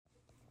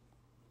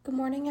Good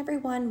morning,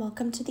 everyone.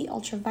 Welcome to the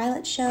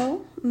Ultraviolet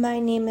Show. My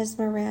name is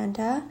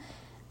Miranda.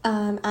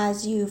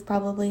 As you've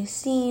probably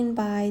seen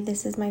by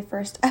this is my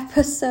first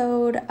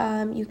episode,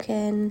 you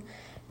can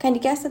kind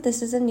of guess that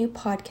this is a new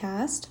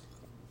podcast.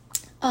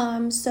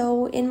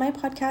 So in my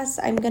podcast,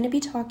 I'm going to be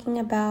talking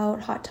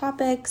about hot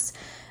topics,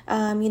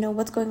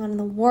 what's going on in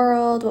the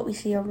world, what we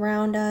see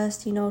around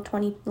us,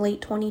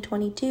 late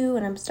 2022,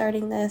 and I'm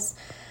starting this.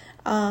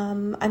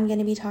 I'm going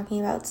to be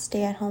talking about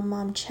stay-at-home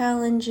mom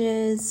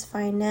challenges,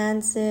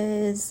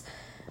 finances,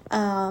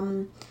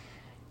 hot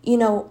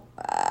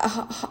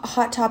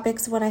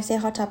topics. When I say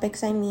hot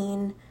topics, I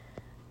mean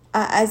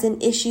as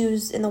in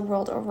issues in the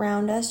world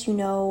around us.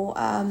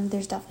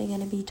 There's definitely going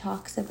to be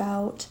talks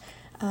about,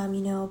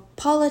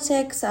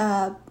 politics,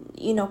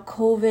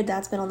 COVID,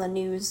 that's been on the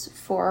news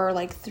for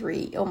like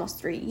almost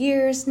 3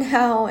 years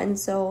now. And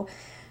so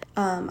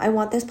I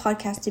want this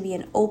podcast to be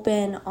an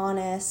open,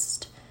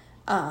 honest,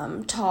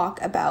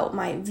 talk about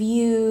my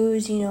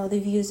views, the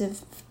views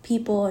of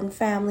people and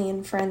family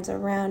and friends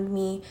around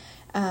me.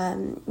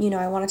 I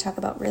want to talk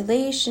about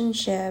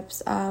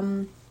relationships,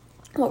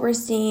 what we're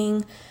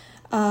seeing,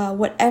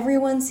 what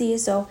everyone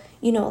sees. So,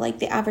 like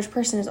the average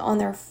person is on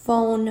their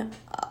phone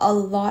a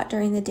lot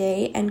during the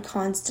day, and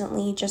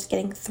constantly just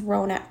getting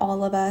thrown at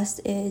all of us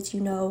is,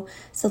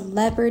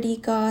 celebrity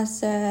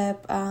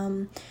gossip.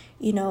 I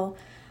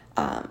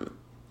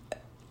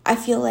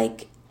feel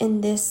like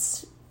in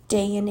this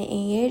day and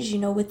age,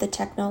 with the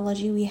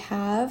technology we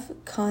have,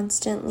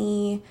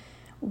 constantly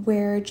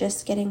we're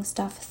just getting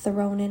stuff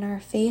thrown in our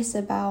face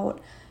about,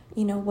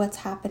 what's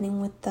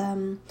happening with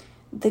the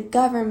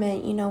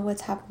government,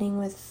 what's happening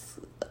with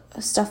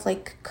stuff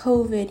like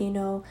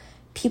COVID.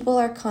 People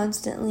are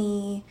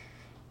constantly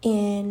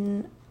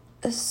in,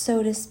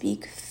 so to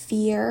speak,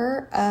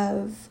 fear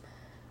of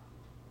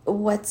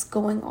what's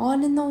going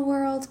on in the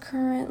world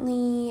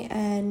currently,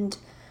 and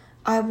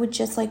I would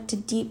just like to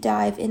deep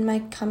dive in my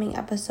coming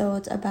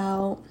episodes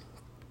about,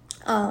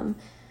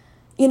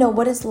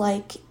 what it's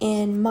like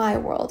in my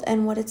world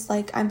and what it's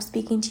like. I'm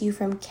speaking to you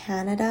from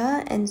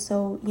Canada, and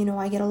so,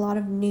 I get a lot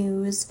of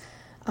news,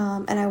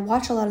 and I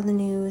watch a lot of the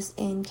news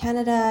in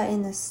Canada,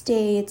 in the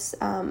States,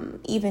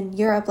 even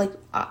Europe. Like,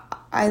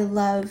 I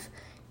love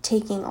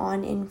taking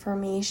on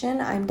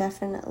information. I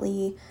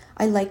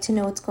like to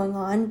know what's going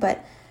on,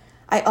 but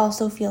I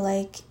also feel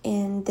like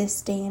in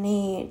this day and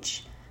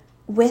age,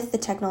 with the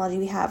technology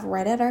we have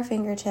right at our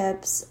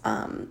fingertips,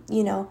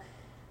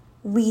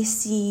 we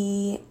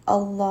see a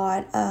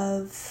lot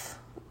of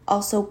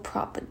also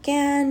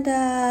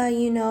propaganda,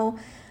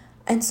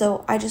 and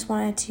so I just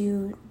wanted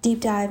to deep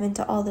dive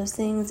into all those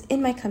things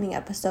in my coming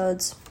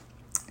episodes.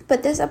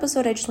 But this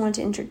episode, I just wanted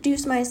to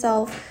introduce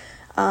myself,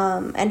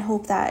 and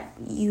hope that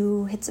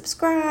you hit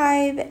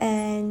subscribe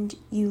and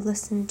you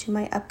listen to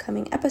my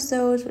upcoming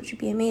episodes, which would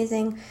be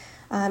amazing.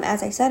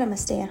 As I said, I'm a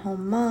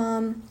stay-at-home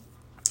mom.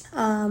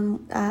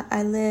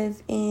 I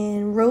live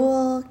in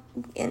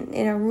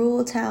a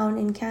rural town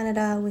in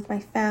Canada with my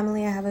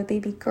family. I have a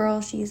baby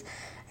girl. She's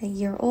a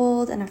year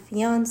old, and a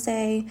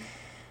fiance.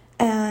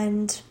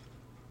 And,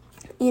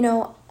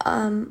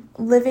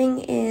 living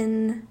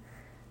in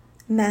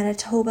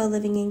Manitoba,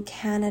 living in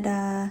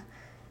Canada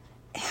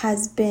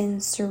has been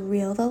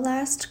surreal the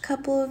last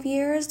couple of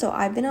years. So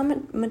I've been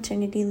on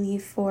maternity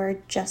leave for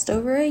just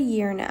over a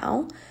year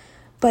now.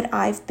 But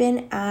I've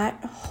been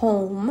at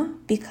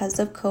home because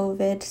of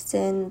COVID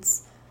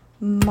since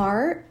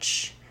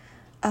March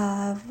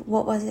of,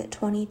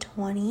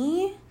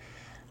 2020,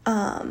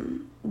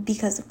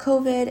 because of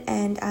COVID.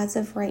 And as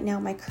of right now,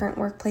 my current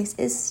workplace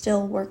is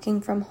still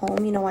working from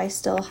home. I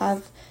still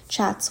have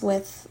chats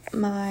with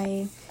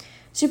my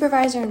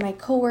supervisor and my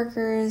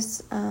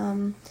coworkers.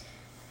 And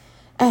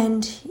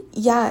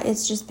yeah,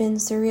 it's just been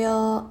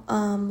surreal,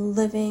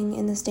 living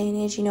in this day and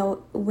age,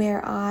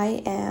 where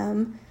I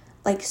am.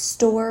 Like,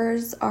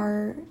 stores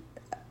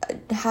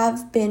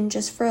have been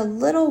just for a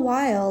little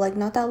while, like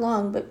not that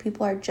long, but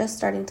people are just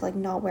starting to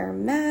not wear a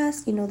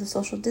mask. The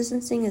social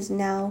distancing is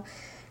now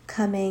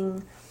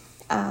coming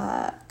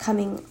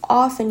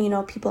off,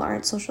 and people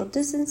aren't social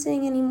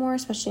distancing anymore,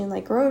 especially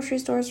in grocery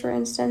stores, for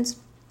instance.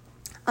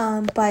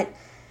 But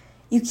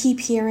you keep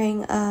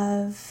hearing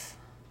of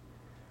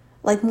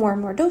more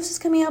and more doses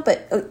coming out,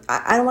 but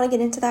I don't want to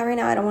get into that right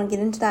now. I don't want to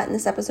get into that in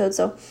this episode,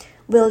 so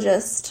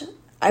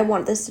I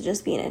want this to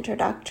just be an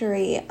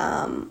introductory,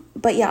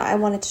 but yeah, I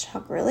wanted to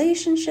talk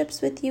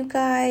relationships with you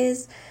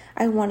guys.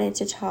 I wanted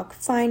to talk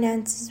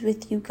finances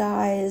with you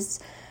guys.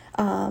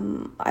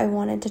 I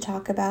wanted to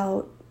talk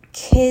about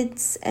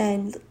kids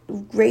and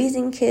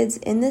raising kids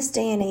in this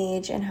day and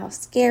age and how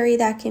scary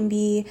that can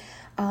be.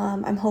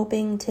 I'm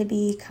hoping to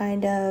be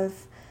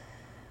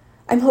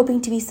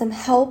some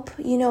help.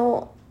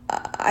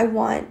 I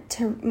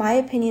want my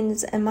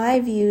opinions and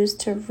my views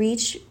to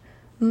reach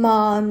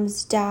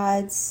moms,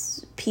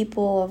 dads,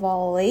 people of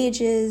all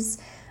ages,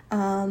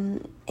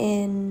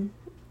 in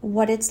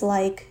what it's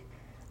like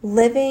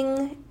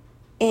living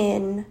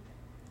in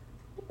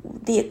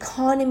the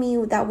economy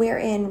that we're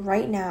in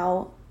right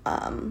now,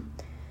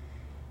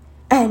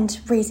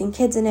 and raising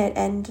kids in it,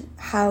 and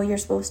how you're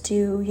supposed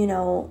to, you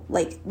know,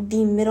 like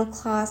the middle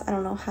class. I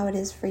don't know how it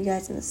is for you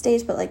guys in the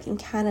States, but like in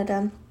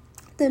Canada,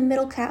 the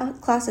middle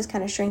class is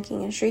kind of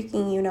shrinking and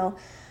shrieking, you know.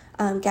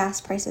 Gas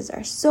prices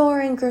are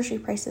soaring, grocery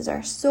prices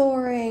are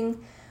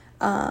soaring,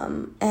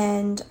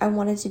 and I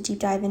wanted to deep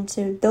dive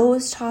into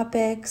those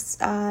topics,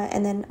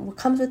 and then what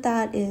comes with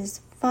that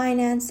is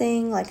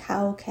financing, like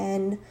how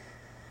can,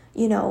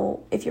 you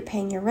know, if you're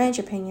paying your rent,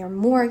 you're paying your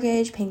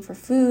mortgage, paying for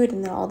food,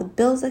 and then all the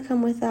bills that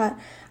come with that.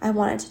 I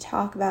wanted to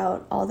talk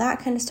about all that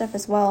kind of stuff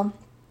as well.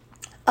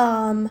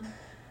 And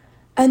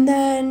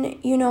then,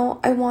 you know,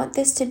 I want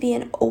this to be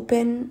an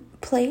open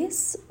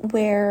place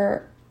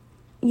where,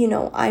 you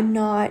know, I'm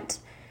not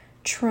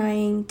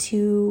trying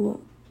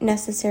to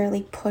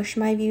necessarily push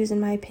my views and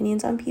my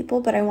opinions on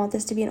people, but I want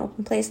this to be an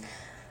open place.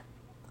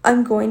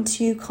 I'm going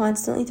to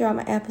constantly throughout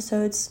my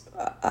episodes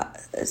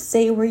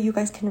say where you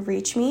guys can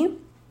reach me.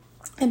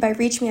 And by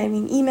reach me, I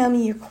mean email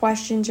me your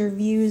questions, your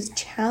views,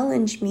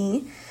 challenge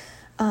me.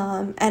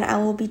 And I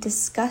will be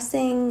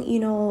discussing, you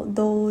know,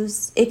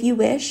 those, if you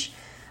wish.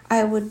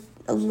 I would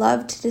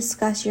love to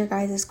discuss your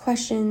guys'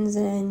 questions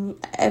and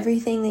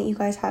everything that you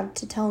guys have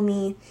to tell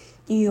me.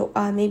 You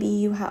maybe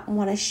you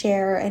want to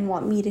share and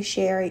want me to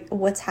share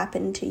what's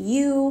happened to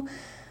you.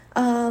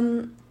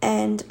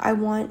 And I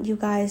want you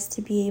guys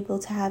to be able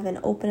to have an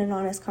open and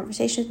honest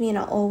conversation with me. And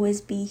I'll always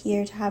be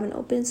here to have an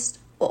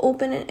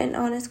open and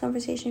honest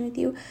conversation with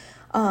you.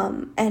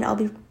 And I'll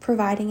be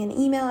providing an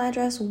email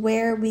address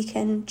where we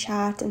can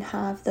chat and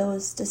have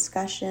those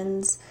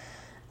discussions.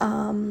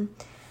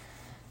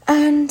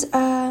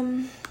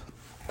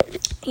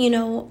 You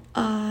know,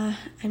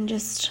 I'm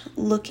just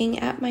looking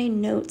at my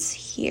notes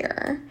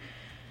here.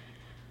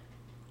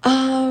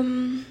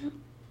 You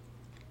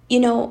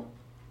know,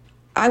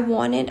 I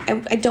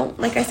don't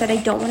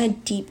want to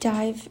deep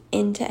dive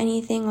into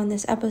anything on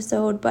this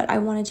episode, but I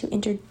wanted to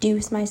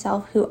introduce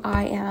myself, who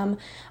I am,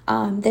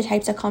 the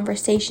types of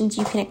conversations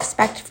you can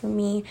expect from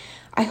me.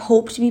 I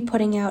hope to be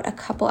putting out a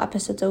couple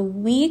episodes a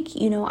week.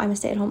 You know, I'm a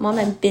stay-at-home mom.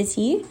 I'm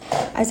busy,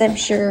 as I'm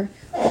sure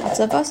lots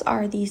of us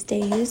are these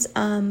days.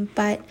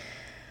 But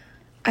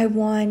I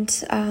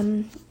want,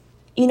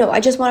 you know,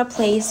 I just want a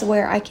place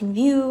where I can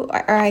view,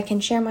 or I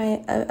can share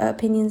my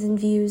opinions and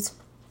views.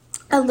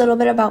 A little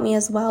bit about me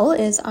as well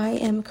is I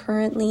am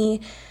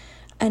currently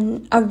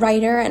a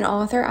writer and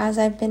author, as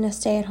I've been a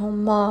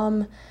stay-at-home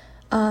mom.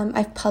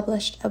 I've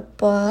published a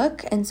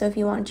book, and so if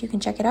you want, you can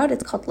check it out.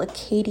 It's called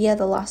Lacadia,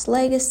 The Lost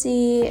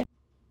Legacy.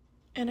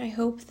 And I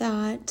hope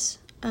that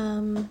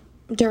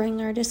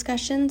during our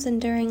discussions and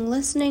during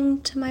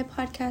listening to my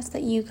podcast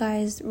that you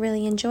guys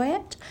really enjoy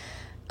it.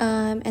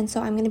 And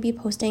so I'm going to be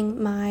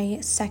posting my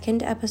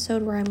second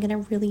episode where I'm going to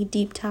really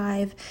deep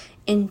dive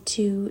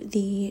into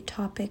the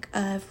topic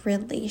of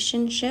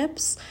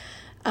relationships.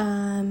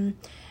 And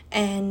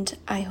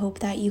I hope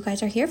that you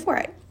guys are here for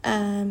it.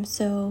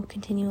 So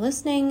continue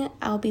listening.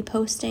 I'll be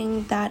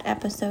posting that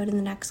episode in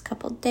the next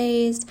couple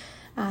days.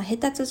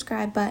 Hit that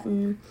subscribe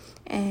button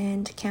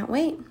and can't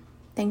wait.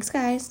 Thanks,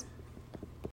 guys.